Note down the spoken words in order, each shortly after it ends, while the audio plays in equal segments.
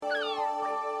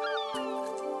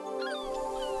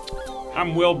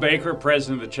I'm Will Baker,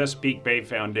 president of the Chesapeake Bay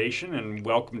Foundation, and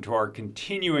welcome to our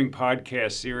continuing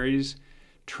podcast series,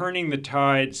 Turning the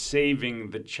Tide, Saving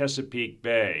the Chesapeake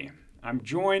Bay. I'm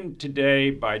joined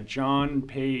today by John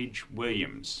Page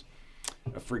Williams,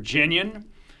 a Virginian,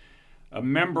 a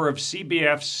member of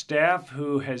CBF's staff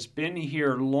who has been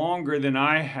here longer than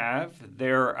I have.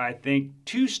 There are, I think,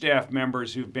 two staff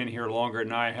members who've been here longer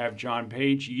than I have, John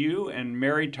Page, you, and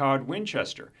Mary Todd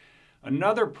Winchester,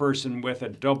 another person with a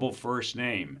double first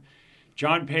name.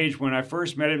 John Page, when I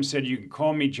first met him, said, "You can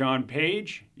call me John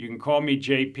Page, you can call me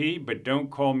JP, but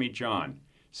don't call me John."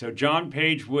 So John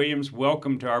Page Williams,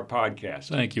 welcome to our podcast.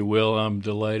 Thank you, Will. I'm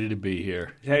delighted to be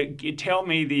here. Tell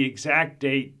me the exact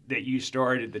date that you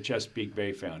started the Chesapeake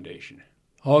Bay Foundation.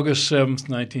 August 7th,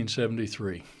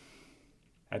 1973.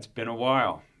 That's been a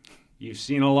while. You've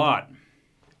seen a lot.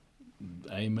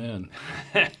 Amen.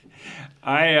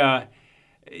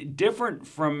 Different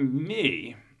from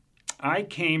me, I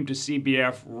came to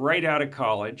CBF right out of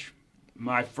college.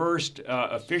 My first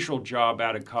official job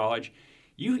out of college.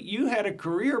 You had a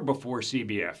career before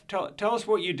CBF. Tell us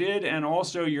what you did and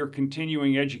also your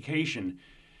continuing education.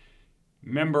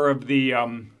 Member of the,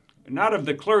 not of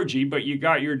the clergy, but you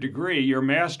got your degree, your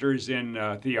master's in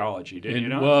theology, didn't you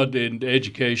know? Well, in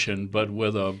education, but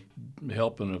with a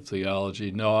helping of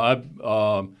theology. No,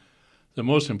 the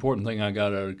most important thing I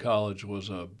got out of college was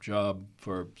a job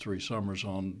for 3 summers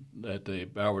at the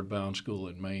Outward Bound School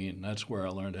in Maine. That's where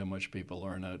I learned how much people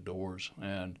learn outdoors.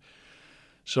 And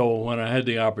so when I had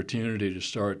the opportunity to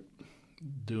start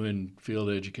doing field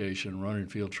education, running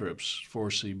field trips for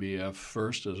CBF,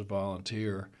 first as a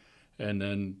volunteer and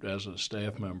then as a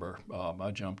staff member,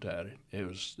 I jumped at it. It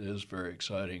was very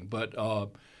exciting. But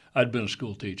I'd been a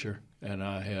school teacher, and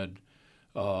I had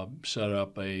set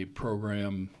up a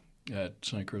program at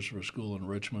St. Christopher School in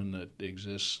Richmond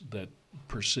that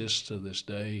persists to this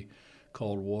day,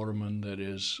 called Waterman, that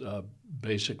is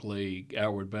basically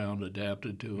Outward Bound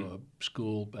adapted to a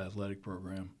school athletic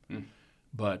program.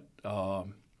 But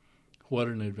what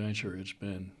an adventure it's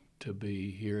been to be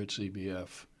here at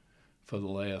CBF for the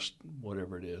last,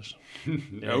 whatever it is.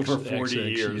 Over 40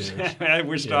 years.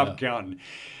 We're stopped counting.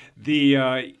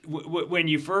 When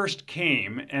you first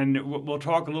came, and we'll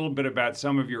talk a little bit about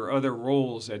some of your other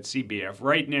roles at CBF.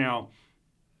 Right now,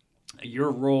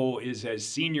 your role is as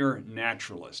senior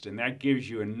naturalist, and that gives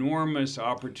you enormous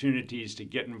opportunities to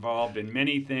get involved in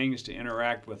many things, to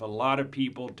interact with a lot of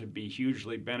people, to be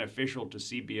hugely beneficial to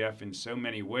CBF in so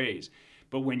many ways.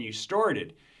 But when you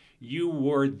started, you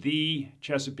were the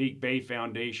Chesapeake Bay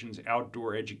Foundation's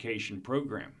outdoor education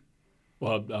program.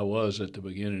 Well, I was at the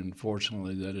beginning.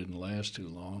 Unfortunately, that didn't last too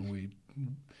long.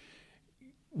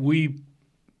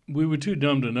 We were too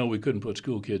dumb to know we couldn't put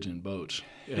school kids in boats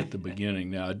at the beginning.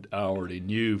 Now, I already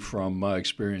knew from my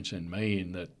experience in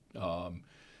Maine that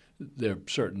there are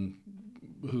certain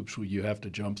hoops you have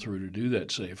to jump through to do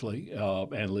that safely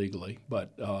and legally,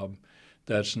 but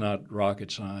that's not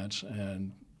rocket science,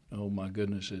 and oh my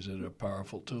goodness, is it a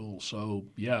powerful tool. So,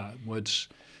 yeah,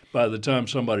 by the time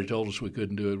somebody told us we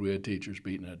couldn't do it, we had teachers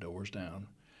beating our doors down.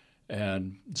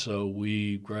 And so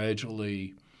we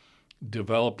gradually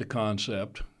developed a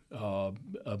concept. A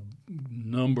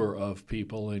number of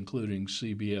people, including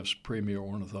CBF's premier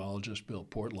ornithologist, Bill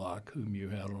Portlock, whom you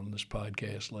had on this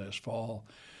podcast last fall.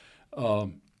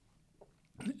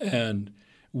 And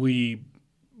we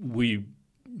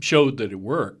showed that it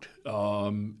worked,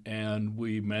 and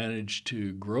we managed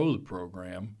to grow the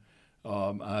program.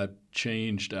 I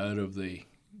changed out of the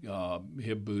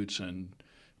hip boots and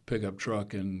pickup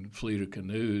truck and fleet of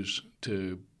canoes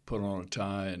to put on a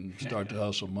tie and start to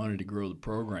hustle money to grow the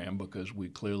program because we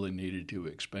clearly needed to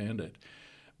expand it.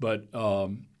 But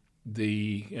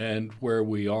and where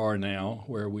we are now,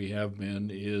 where we have been,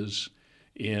 is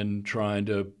in trying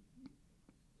to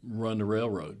run the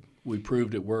railroad. We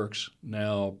proved it works.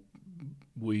 Now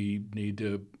we need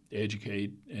to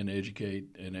educate and educate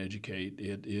and educate.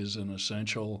 It is an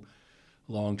essential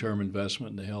long-term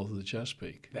investment in the health of the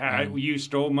Chesapeake. You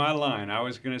stole my line. I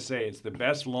was going to say it's the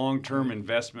best long-term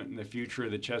investment in the future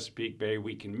of the Chesapeake Bay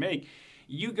we can make.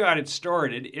 You got it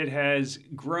started. It has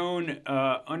grown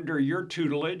under your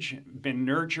tutelage, been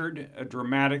nurtured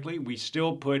dramatically. We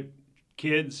still put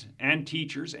kids and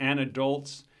teachers and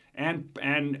adults and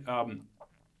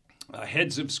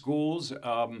heads of schools,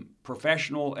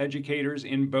 professional educators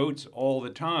in boats all the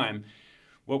time.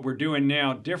 What we're doing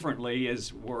now differently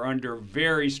is we're under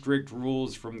very strict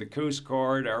rules from the Coast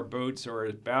Guard. Our boats are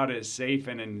about as safe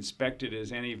and inspected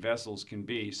as any vessels can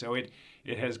be. So it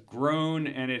has grown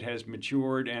and it has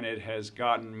matured and it has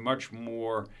gotten much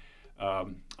more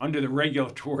under the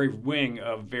regulatory wing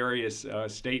of various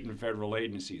state and federal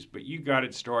agencies. But you got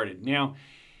it started. Now,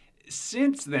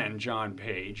 since then, John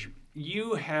Page,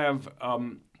 you have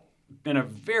been a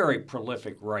very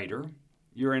prolific writer.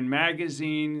 You're in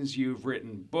magazines, you've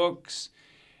written books,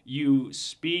 you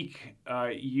speak,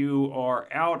 you are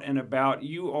out and about.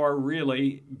 You are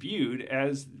really viewed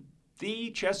as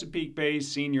the Chesapeake Bay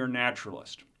senior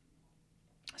naturalist.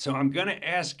 So I'm going to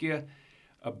ask you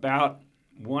about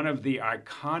one of the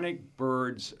iconic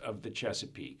birds of the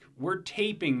Chesapeake. We're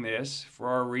taping this for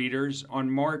our readers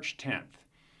on March 10th.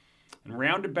 And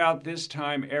round about this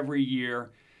time every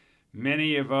year,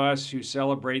 many of us who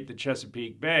celebrate the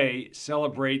Chesapeake Bay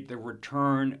celebrate the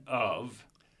return of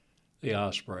the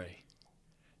osprey.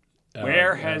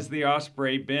 Where has the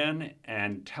osprey been?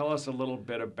 And tell us a little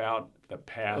bit about the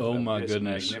path of this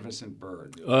magnificent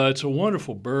bird. It's a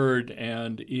wonderful bird,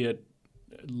 and it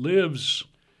lives,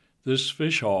 this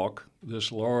fish hawk,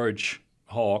 this large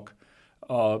hawk,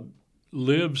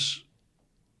 lives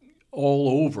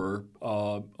all over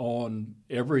on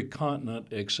every continent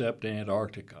except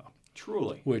Antarctica.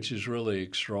 Truly. Which is really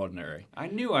extraordinary. I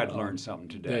knew I'd learn something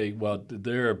today.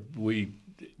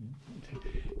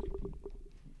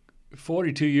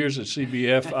 42 years at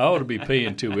CBF, I ought to be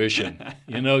paying tuition.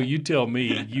 You tell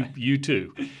me, you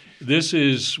too.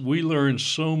 We learn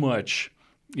so much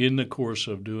in the course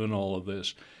of doing all of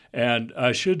this. And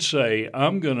I should say,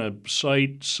 I'm going to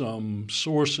cite some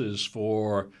sources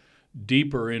for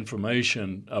deeper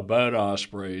information about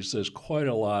ospreys. There's quite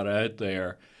a lot out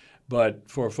there. But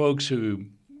for folks who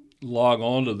log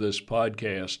on to this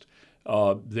podcast,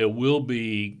 there will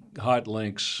be hot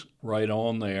links right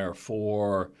on there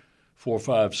for 4,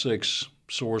 5, 6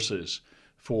 sources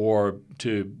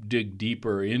to dig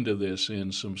deeper into this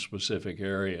in some specific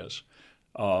areas.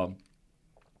 Our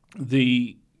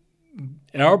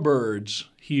birds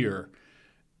here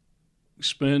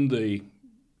spend I'm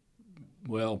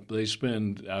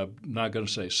not going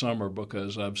to say summer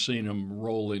because I've seen them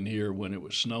roll in here when it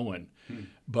was snowing,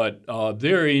 but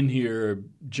they're in here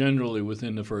generally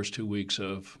within the first 2 weeks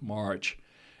of March,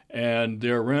 and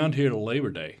they're around here till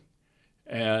Labor Day.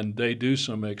 And they do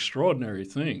some extraordinary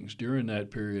things during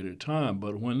that period of time.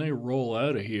 But when they roll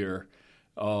out of here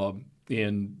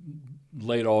in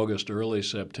late August, early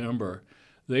September,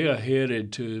 they are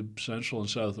headed to Central and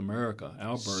South America.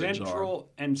 Our birds Central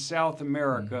and South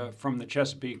America from the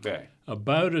Chesapeake Bay.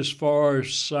 About as far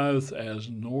south as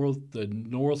the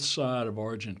north side of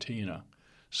Argentina.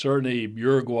 Certainly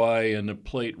Uruguay and the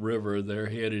Plate River, they're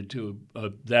headed to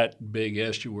that big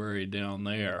estuary down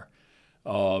there.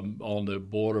 On the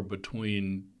border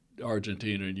between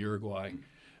Argentina and Uruguay.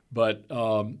 But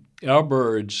our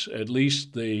birds, at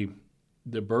least the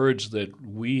birds that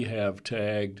we have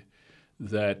tagged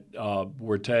that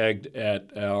were tagged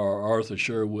at our Arthur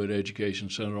Sherwood Education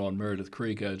Center on Meredith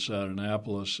Creek outside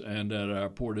Annapolis and at our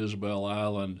Port Isabel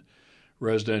Island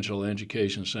Residential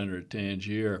Education Center at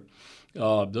Tangier,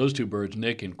 those two birds,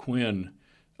 Nick and Quinn,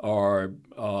 are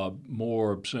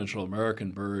more Central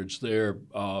American birds.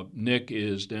 Nick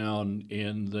is down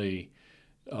in the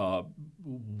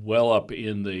well up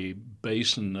in the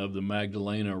basin of the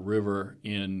Magdalena River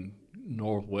in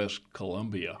northwest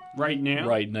Colombia. Right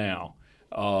now.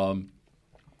 And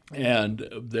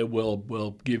they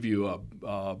will give you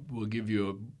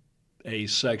a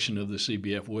section of the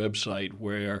CBF website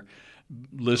where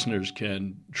listeners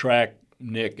can track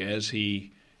Nick as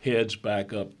he heads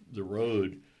back up the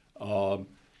road.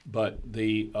 But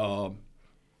the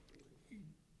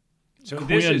so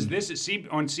Quinn, this is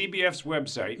on CBF's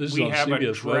website. We have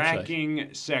CBF's a tracking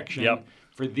section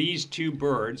for these two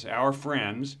birds, our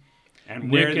friends, and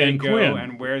Nick where they and go Quinn.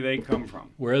 And where they come from.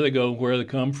 Where they go, where they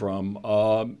come from,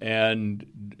 and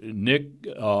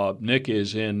Nick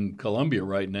is in Colombia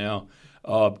right now.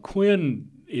 Quinn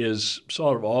is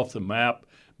sort of off the map,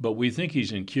 but we think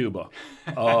he's in Cuba.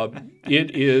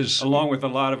 It is along with a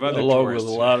lot of other tourists.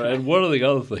 And one of the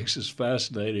other things that's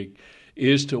fascinating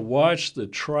is to watch the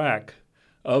track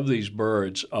of these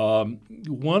birds.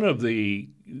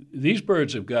 These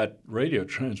birds have got radio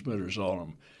transmitters on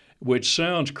them, which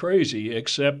sounds crazy,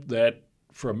 except that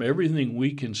from everything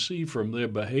we can see from their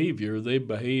behavior, they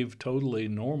behave totally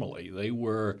normally. They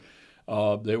were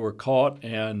caught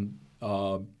and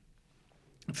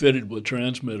fitted with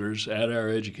transmitters at our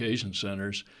education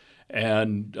centers,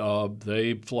 and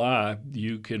they fly.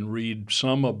 You can read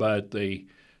some about the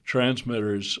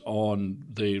transmitters on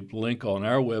the link on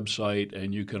our website,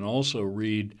 and you can also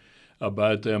read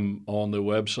about them on the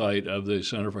website of the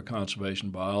Center for Conservation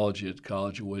Biology at the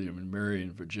College of William and Mary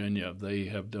in Virginia. They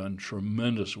have done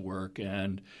tremendous work,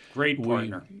 and great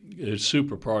partner. A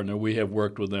super partner. We have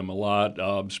worked with them a lot,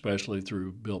 especially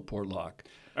through Bill Portlock.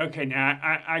 Okay, now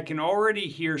I can already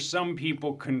hear some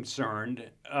people concerned.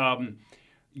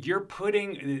 You're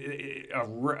putting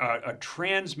a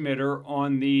transmitter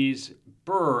on these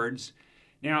birds.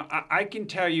 Now, I can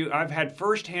tell you, I've had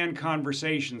firsthand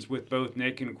conversations with both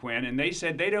Nick and Quinn, and they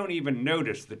said they don't even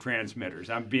notice the transmitters.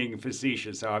 I'm being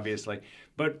facetious, obviously.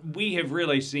 But we have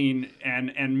really seen,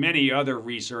 and many other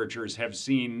researchers have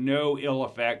seen, no ill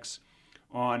effects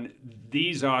on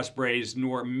these ospreys,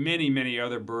 nor many, many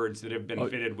other birds that have been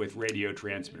fitted with radio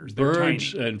transmitters. They're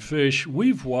birds tiny. And fish,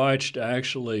 we've watched,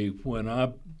 actually, when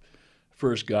I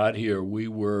first got here, we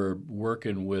were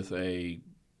working with a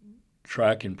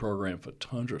tracking program for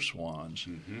tundra swans.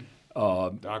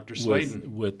 Mm-hmm. Dr.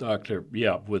 Sladen. With Dr.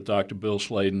 Bill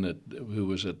Sladen, who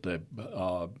was at the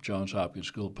Johns Hopkins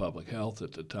School of Public Health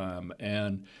at the time,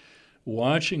 and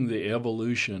watching the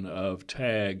evolution of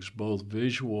tags, both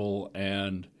visual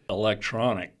and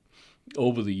electronic,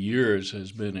 over the years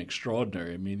has been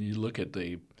extraordinary. I mean, you look at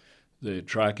the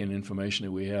tracking information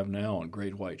that we have now on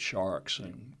great white sharks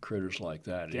and critters like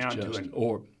that.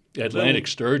 Or Atlantic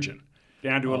sturgeon.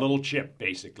 Down to a little chip,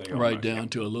 basically. Almost. Right down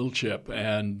to a little chip.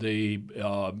 And they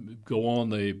go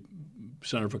on the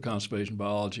Center for Conservation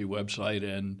Biology website,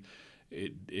 and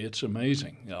it's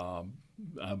amazing.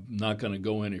 I'm not going to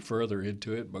go any further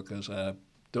into it because I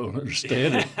don't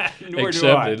understand it. Nor do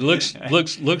I. It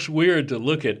looks weird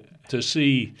to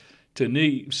see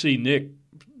Nick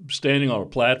standing on a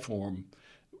platform,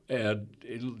 and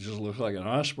it just looks like an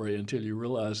osprey until you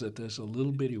realize that there's a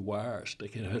little bitty wire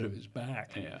sticking out of his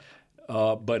back. Yeah.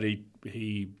 But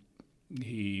he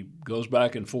goes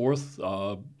back and forth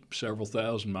several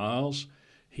thousand miles.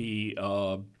 These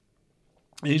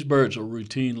birds will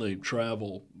routinely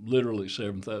travel literally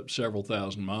several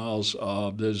thousand miles.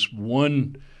 There's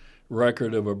one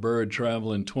record of a bird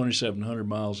traveling 2,700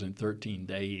 miles in 13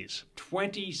 days.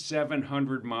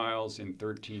 2,700 miles in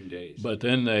 13 days. But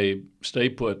then they stay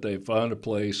put. They find a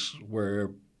place where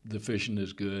the fishing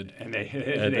is good, and they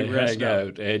hang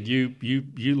out. And you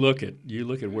look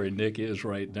at where Nick is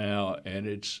right now, and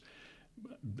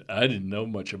I didn't know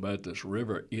much about this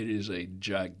river. It is a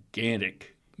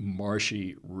gigantic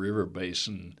marshy river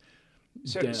basin.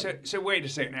 So wait a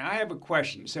second. Now I have a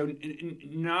question. So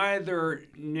neither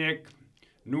Nick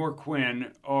nor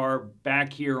Quinn are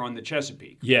back here on the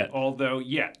Chesapeake yet, although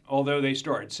they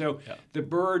started. So the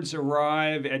birds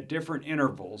arrive at different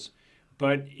intervals.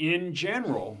 But in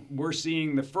general, we're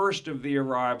seeing the first of the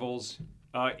arrivals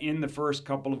in the first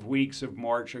couple of weeks of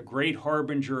March, a great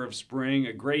harbinger of spring,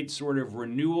 a great sort of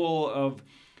renewal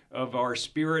of our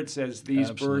spirits as these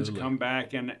birds come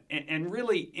back. And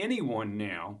really anyone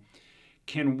now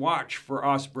can watch for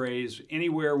ospreys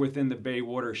anywhere within the Bay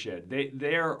watershed.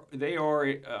 They are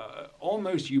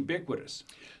almost ubiquitous.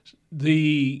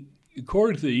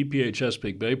 According to the EPA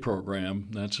Chesapeake Bay program,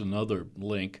 that's another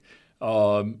link,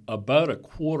 about a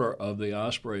quarter of the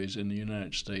ospreys in the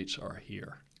United States are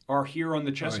here. Are here on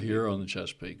the Chesapeake? Are here on the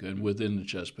Chesapeake and within the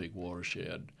Chesapeake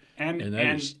watershed. And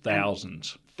that is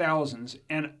thousands. Thousands.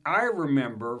 And I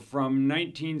remember from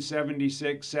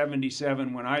 1976,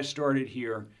 77, when I started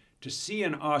here, to see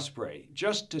an osprey,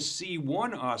 just to see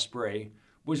one osprey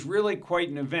was really quite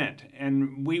an event.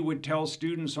 And we would tell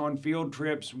students on field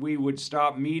trips, we would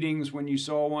stop meetings when you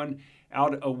saw one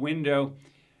out a window.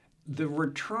 The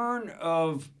return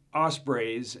of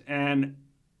ospreys and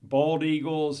bald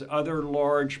eagles, other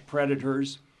large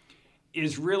predators,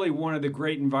 is really one of the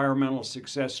great environmental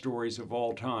success stories of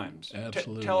all times.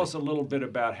 Absolutely. Tell us a little bit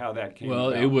about how that came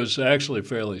about. Well, it was actually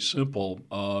fairly simple.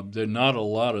 There are not a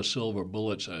lot of silver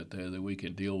bullets out there that we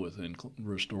can deal with in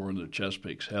restoring the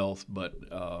Chesapeake's health, but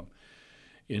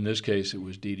in this case it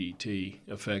was DDT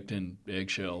affecting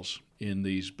eggshells in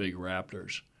these big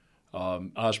raptors.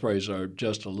 Ospreys are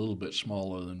just a little bit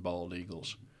smaller than bald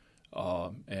eagles,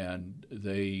 and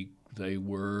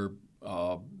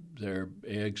their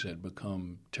eggs had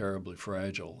become terribly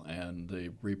fragile, and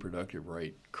the reproductive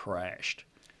rate crashed.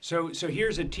 So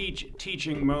here's a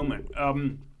teaching moment.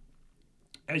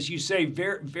 As you say,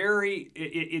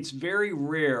 it's very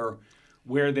rare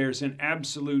where there's an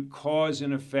absolute cause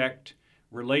and effect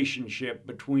relationship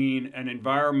between an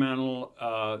environmental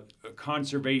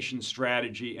conservation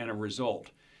strategy and a result.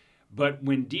 But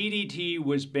when DDT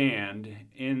was banned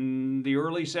in the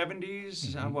early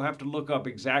 70s, I will have to look up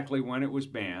exactly when it was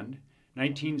banned,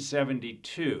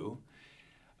 1972,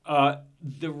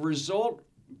 the result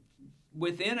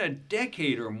within a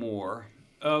decade or more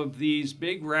of these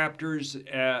big raptors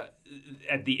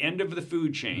at the end of the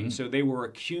food chain, so they were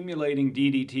accumulating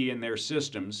DDT in their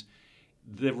systems.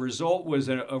 The result was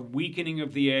a weakening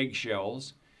of the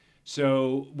eggshells.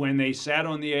 So when they sat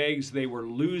on the eggs, they were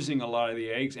losing a lot of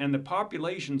the eggs, and the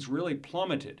populations really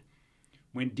plummeted.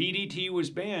 When DDT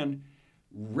was banned,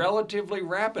 relatively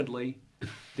rapidly,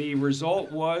 the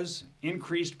result was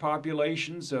increased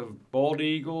populations of bald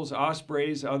eagles,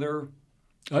 ospreys, other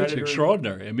predators. That's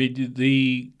extraordinary. I mean,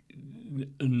 the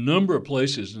number of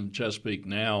places in Chesapeake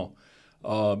now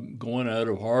going out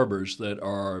of harbors that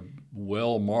are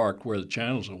well marked, where the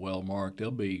channels are well marked,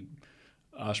 there'll be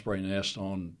osprey nests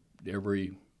on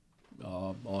every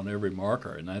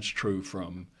marker, and that's true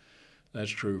from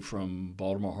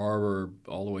Baltimore Harbor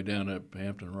all the way down to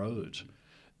Hampton Roads.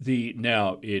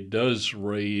 Now it does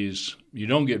raise. You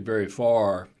don't get very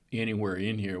far anywhere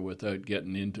in here without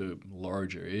getting into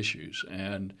larger issues,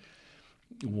 and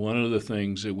one of the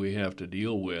things that we have to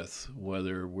deal with,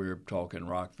 whether we're talking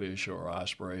rockfish or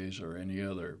ospreys or any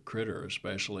other critter,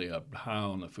 especially a high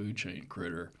on the food chain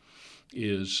critter,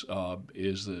 is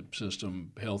the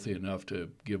system healthy enough to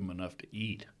give them enough to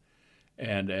eat?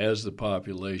 And as the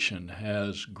population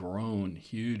has grown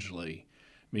hugely,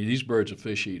 I mean, these birds are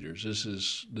fish eaters. This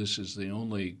is the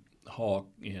only hawk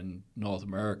in North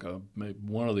America,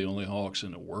 one of the only hawks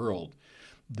in the world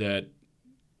that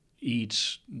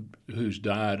eats, whose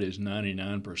diet is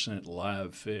 99%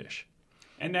 live fish.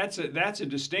 And that's a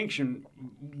distinction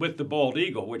with the bald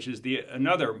eagle, which is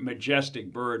another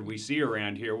majestic bird we see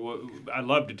around here. I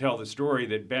love to tell the story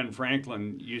that Ben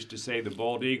Franklin used to say the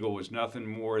bald eagle was nothing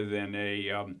more than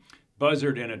a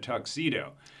buzzard in a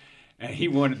tuxedo, and he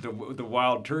wanted the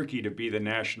wild turkey to be the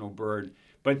national bird.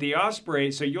 But the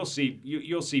osprey, so you'll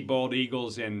see bald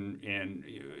eagles in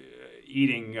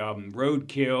eating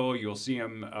roadkill. You'll see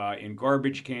them in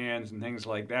garbage cans and things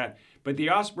like that. But the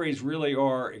ospreys really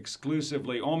are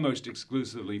almost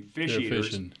exclusively fish eaters.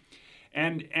 Fishing.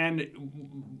 And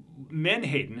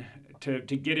menhaden, to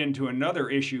get into another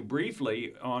issue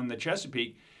briefly on the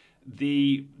Chesapeake,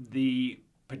 the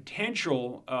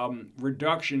potential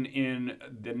reduction in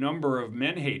the number of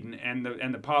menhaden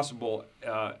and the possible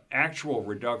actual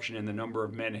reduction in the number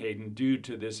of menhaden due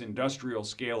to this industrial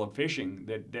scale of fishing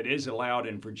that is allowed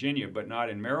in Virginia but not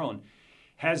in Maryland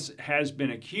has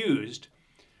been accused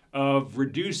of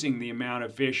reducing the amount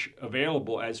of fish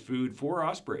available as food for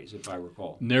ospreys, if I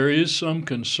recall. There is some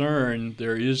concern.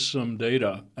 There is some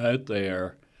data out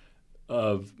there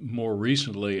of more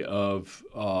recently of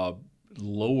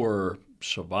lower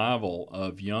survival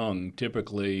of young.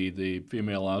 Typically, the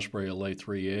female osprey will lay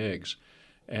 3 eggs,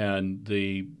 and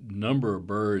the number of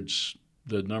birds,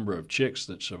 the number of chicks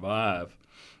that survive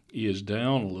is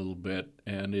down a little bit,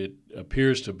 and it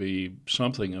appears to be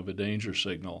something of a danger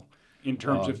signal. In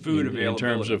terms of food availability. In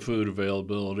terms of food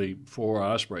availability for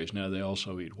ospreys. Now, they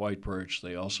also eat white perch.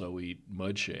 They also eat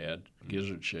mud shad,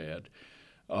 gizzard shad.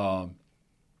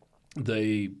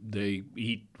 They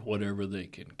eat whatever they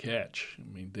can catch.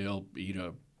 I mean, they'll eat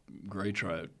a gray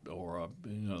trout or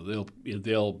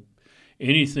they'll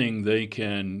anything they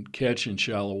can catch in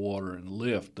shallow water and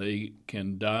lift. They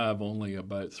can dive only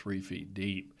about 3 feet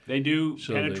deep. They do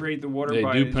penetrate the water. They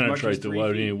by do as penetrate much as the 3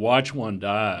 water. feet. You watch one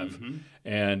dive,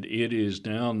 and it is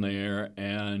down there,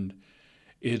 and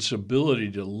its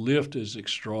ability to lift is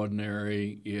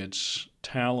extraordinary. Its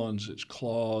talons, its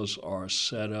claws are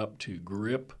set up to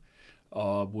grip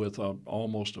with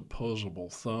almost opposable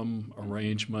thumb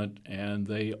arrangement, and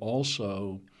they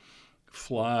also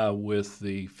fly with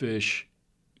the fish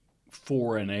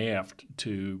fore and aft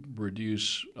to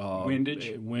reduce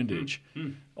windage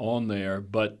on there.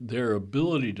 But their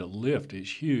ability to lift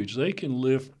is huge. They can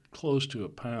lift close to a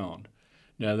pound.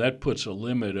 Now, that puts a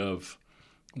limit of,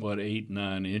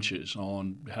 8-9 inches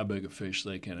on how big a fish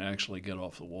they can actually get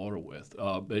off the water with.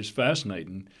 It's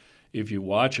fascinating. If you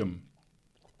watch them,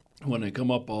 when they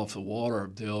come up off the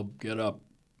water, they'll get up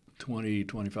 20,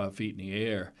 25 feet in the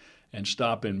air and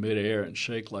stop in midair and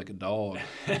shake like a dog.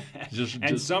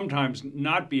 Sometimes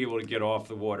not be able to get off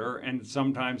the water, and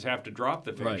sometimes have to drop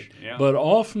the fish. Right. Yeah. But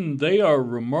often they are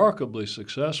remarkably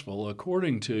successful.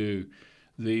 According to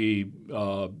the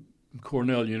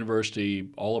Cornell University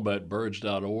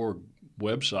allaboutbirds.org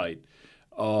website,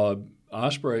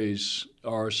 ospreys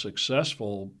are successed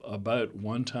about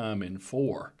 1 time in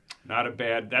 4. Not a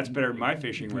bad. That's better than my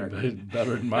fishing record.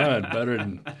 Better than mine. Better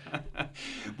than.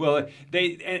 Well,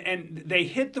 they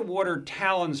hit the water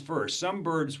talons first. Some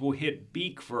birds will hit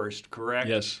beak first, correct?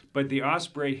 Yes. But the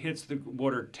osprey hits the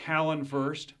water talon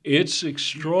first. It's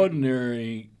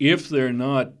extraordinary if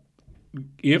the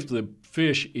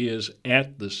fish is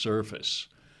at the surface.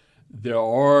 There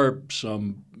are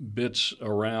some bits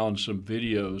around, some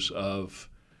videos of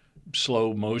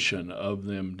slow motion of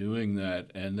them doing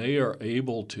that, and they are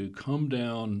able to come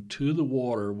down to the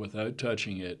water without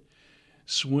touching it,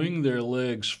 swing their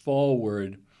legs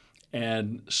forward,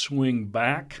 and swing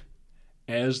back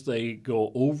as they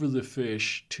go over the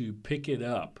fish to pick it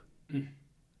up,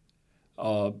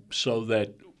 so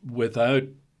that without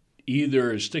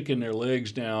either sticking their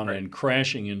legs down and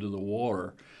crashing into the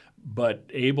water, but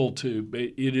able to,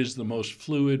 it is the most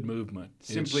fluid movement.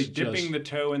 Simply dipping the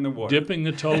toe in the water. Dipping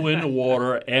the toe in the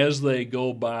water as they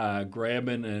go by,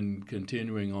 grabbing and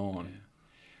continuing on.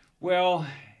 Well,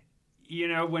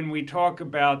 when we talk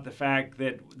about the fact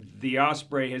that the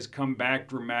osprey has come back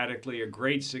dramatically, a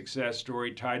great success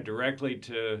story tied directly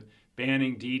to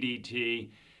banning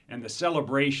DDT, and the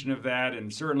celebration of that,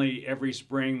 and certainly every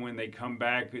spring when they come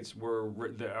back, it's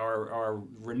our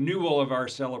renewal of our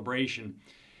celebration.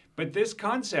 But this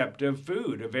concept of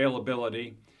food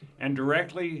availability and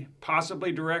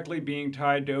possibly directly being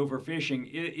tied to overfishing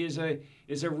is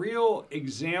a real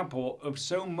example of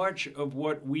so much of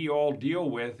what we all deal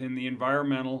with in the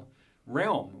environmental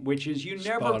realm, which is you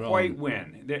never quite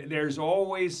win. There's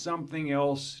always something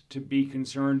else to be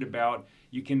concerned about.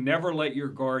 You can never let your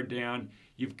guard down.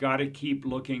 You've got to keep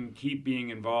looking, keep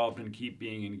being involved, and keep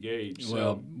being engaged.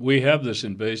 Well, we have this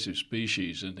invasive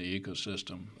species in the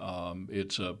ecosystem.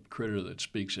 It's a critter that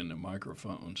speaks into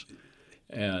microphones.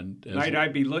 And might I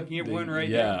be looking at one right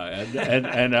now? Yeah,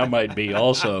 and I might be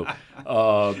also.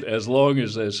 As long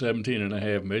as there's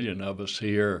 17.5 million of us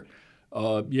here,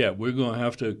 we're going to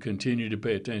have to continue to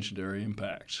pay attention to their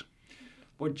impacts.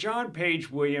 Well, John Page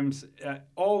Williams,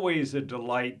 always a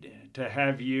delight to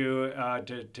have you,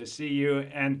 to see you.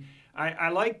 And I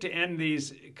like to end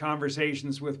these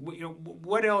conversations with,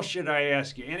 what else should I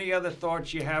ask you? Any other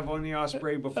thoughts you have on the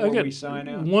osprey before we sign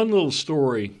out? One little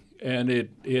story, and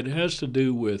it has to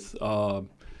do with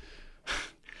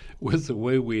with the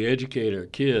way we educate our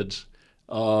kids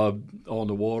on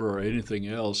the water or anything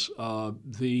else.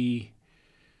 The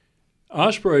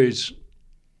ospreys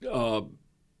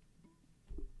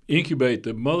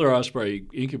the mother osprey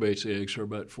incubates the eggs for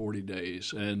about 40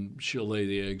 days, and she'll lay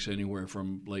the eggs anywhere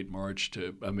from late March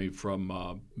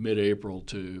from mid-April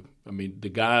to, the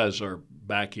guys are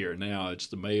back here now. It's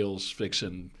the males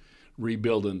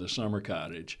rebuilding the summer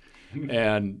cottage.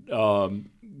 And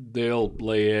they'll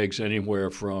lay eggs anywhere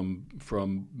from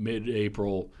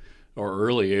mid-April or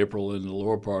early April in the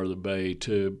lower part of the bay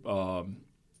to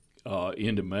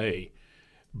into May.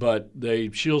 But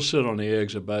she'll sit on the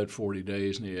eggs about 40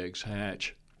 days, and the eggs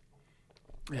hatch.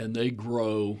 And they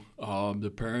grow.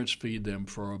 The parents feed them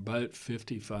for about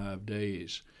 55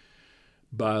 days.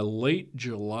 By late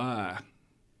July,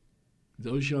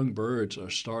 those young birds are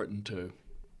starting to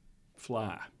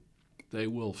fly. They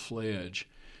will fledge.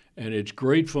 And it's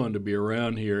great fun to be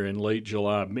around here in late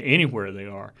July, anywhere they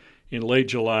are, in late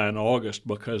July and August,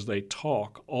 because they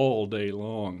talk all day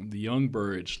long. The young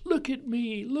birds, look at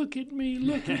me,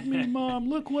 Mom,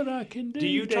 look what I can do. Do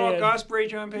you Dad. talk osprey,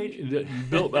 John Page?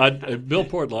 Bill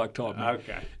Portlock taught me.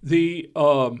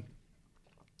 Okay.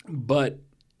 But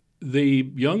the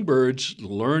young birds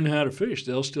learn how to fish.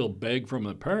 They'll still beg from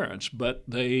the parents, but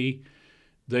they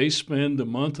spend the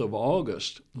month of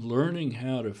August learning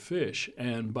how to fish.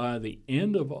 And by the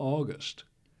end of August,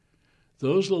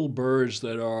 those little birds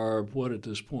that are, at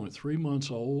this point, 3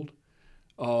 months old,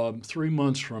 3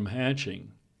 months from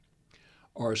hatching,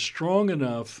 are strong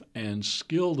enough and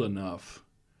skilled enough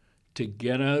to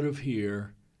get out of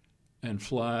here and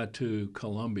fly to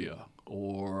Colombia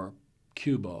or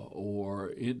Cuba.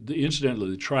 Or, incidentally,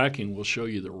 the tracking will show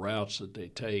you the routes that they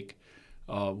take,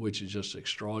 which is just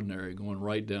extraordinary, going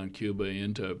right down Cuba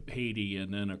into Haiti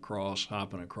and then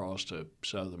hopping across to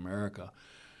South America.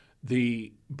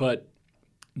 But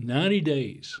 90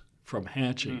 days from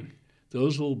hatching,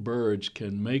 those little birds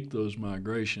can make those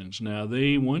migrations. Now,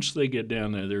 once they get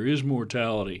down there is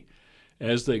mortality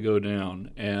as they go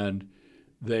down, and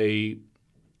the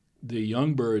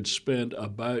young birds spend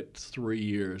about 3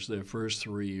 years, their first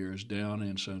 3 years, down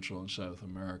in Central and South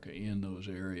America in those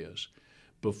areas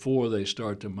before they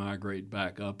start to migrate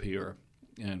back up here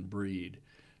and breed.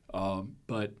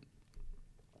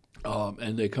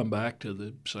 And they come back to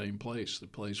the same place, the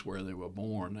place where they were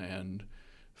born, and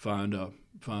find a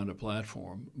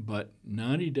platform. But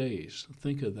 90 days,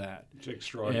 think of that. It's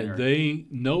extraordinary. And they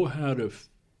know how to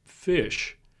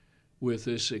fish with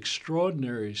this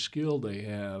extraordinary skill they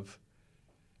have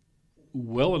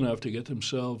well enough to get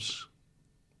themselves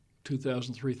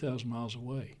 2,000, 3,000 miles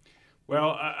away.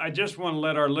 Well, I just want to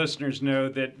let our listeners know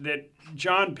that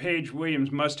John Page Williams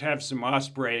must have some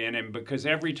osprey in him, because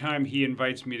every time he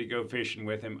invites me to go fishing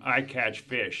with him, I catch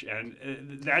fish. And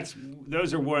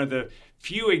those are one of the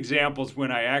few examples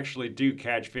when I actually do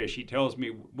catch fish. He tells me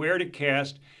where to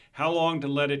cast, how long to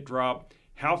let it drop,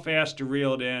 how fast to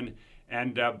reel it in.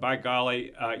 And by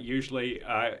golly, usually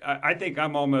I think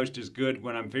I'm almost as good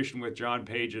when I'm fishing with John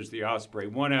Page as the osprey.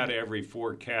 1 out of every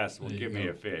 4 casts will give me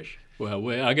a fish. Well,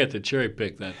 I got to cherry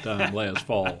pick that time last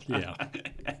fall. Yeah,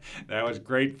 that was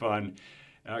great fun.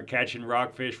 Catching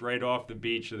rockfish right off the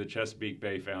beach of the Chesapeake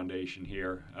Bay Foundation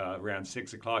here around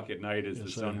 6 o'clock at night as the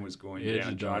sun was going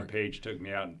down. John Page took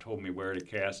me out and told me where to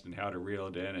cast and how to reel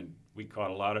it in, and we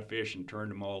caught a lot of fish and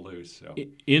turned them all loose. So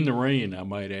in the rain, I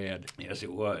might add. Yes,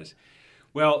 it was.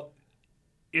 Well,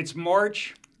 it's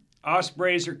March.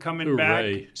 Ospreys are coming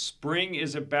back. Spring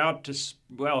is about to,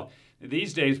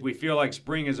 these days we feel like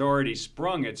spring has already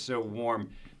sprung. It's so warm,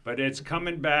 but it's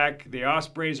coming back. The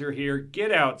ospreys are here.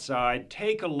 Get outside.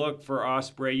 Take a look for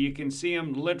osprey. You can see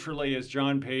them literally, as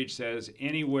John Page says,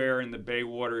 anywhere in the Bay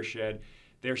watershed.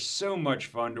 They're so much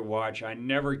fun to watch. I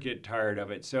never get tired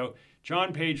of it. So,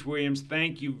 John Page Williams,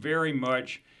 thank you very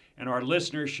much. And our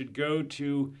listeners should go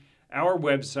to our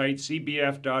website,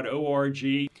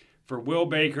 cbf.org. For Will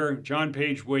Baker, John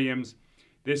Page Williams,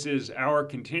 this is our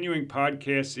continuing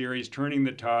podcast series, Turning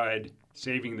the Tide,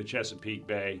 Saving the Chesapeake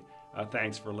Bay.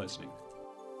 Thanks for listening.